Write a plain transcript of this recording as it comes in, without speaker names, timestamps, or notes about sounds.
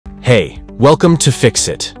Hey, welcome to Fix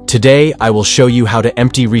It. Today, I will show you how to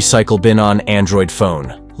empty recycle bin on Android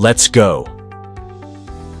phone. Let's go.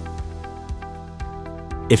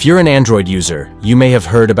 If you're an Android user, you may have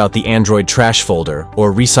heard about the Android trash folder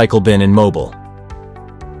or recycle bin in mobile.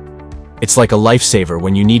 It's like a lifesaver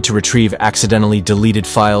when you need to retrieve accidentally deleted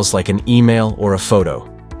files like an email or a photo.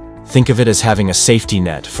 Think of it as having a safety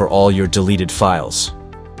net for all your deleted files.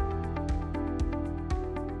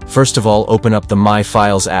 First of all, open up the My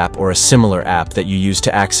Files app or a similar app that you use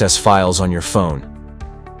to access files on your phone.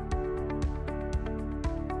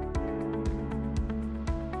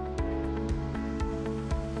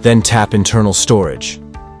 Then tap Internal Storage.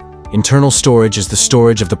 Internal storage is the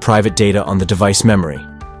storage of the private data on the device memory.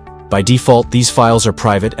 By default, these files are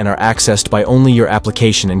private and are accessed by only your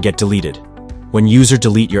application and get deleted when user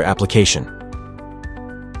delete your application.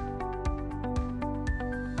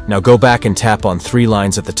 Now go back and tap on 3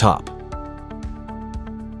 lines at the top.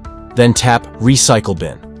 Then tap Recycle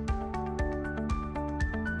Bin.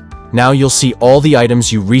 Now you'll see all the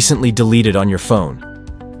items you recently deleted on your phone.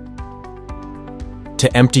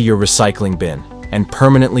 To empty your recycling bin and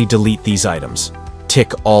permanently delete these items,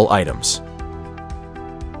 tick All Items.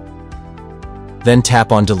 Then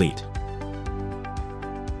tap on Delete.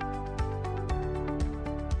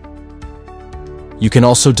 You can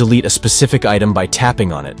also delete a specific item by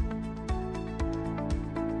tapping on it,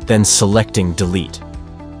 then selecting Delete.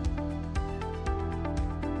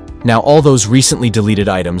 Now all those recently deleted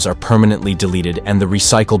items are permanently deleted and the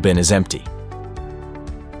recycle bin is empty.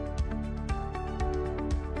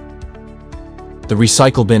 The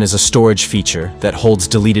recycle bin is a storage feature that holds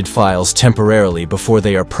deleted files temporarily before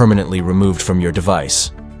they are permanently removed from your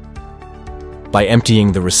device. By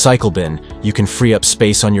emptying the recycle bin, you can free up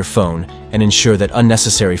space on your phone and ensure that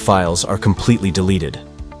unnecessary files are completely deleted.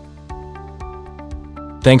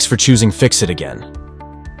 Thanks for choosing Fix It again.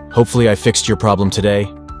 Hopefully I fixed your problem today.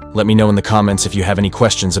 Let me know in the comments if you have any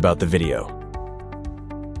questions about the video.